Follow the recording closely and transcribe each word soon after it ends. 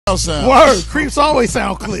sound. Word, creeps always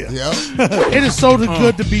sound clear. Yep. It is so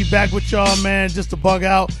good to be back with y'all, man, just to bug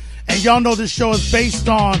out. And y'all know this show is based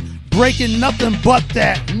on breaking nothing but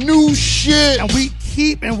that new shit. And we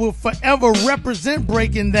keep and will forever represent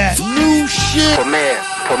breaking that new shit. For man.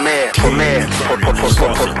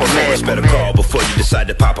 Better call before you decide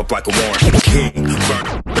to pop up like a warrant. King,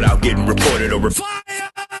 burn without getting reported or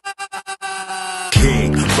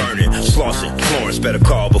King, burning, Slauson, Florence. Better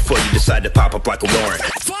call before you decide to pop up like a warrant.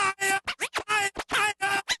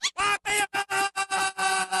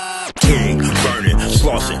 King, burning,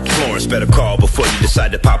 Slauson, Florence. Better call before you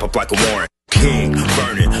decide to pop up like a warrant. King,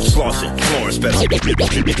 burning, Slauson, Florence. Better.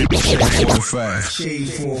 Shade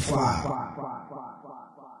 4-5.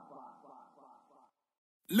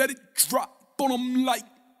 Let it drop on them like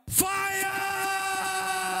fire.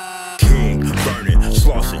 King, burning,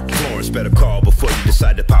 Slauson, Florence. Better call before you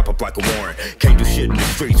decide to pop up like a warrant. Can't do shit in the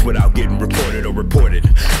streets without getting recorded or reported.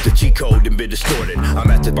 The G code done been distorted. I'm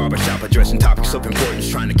at the barbershop addressing topics of importance,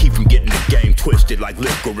 trying to keep from getting the game twisted like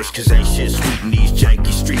licorice. Cause ain't shit sweet in these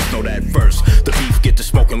janky streets, know that first. The beef get to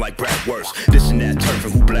smoking like Bratwurst. This and that turf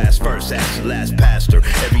and who blast first. Ask the last pastor.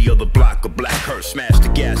 Every other block a black hearse. Smash the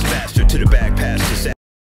gas faster to the back past.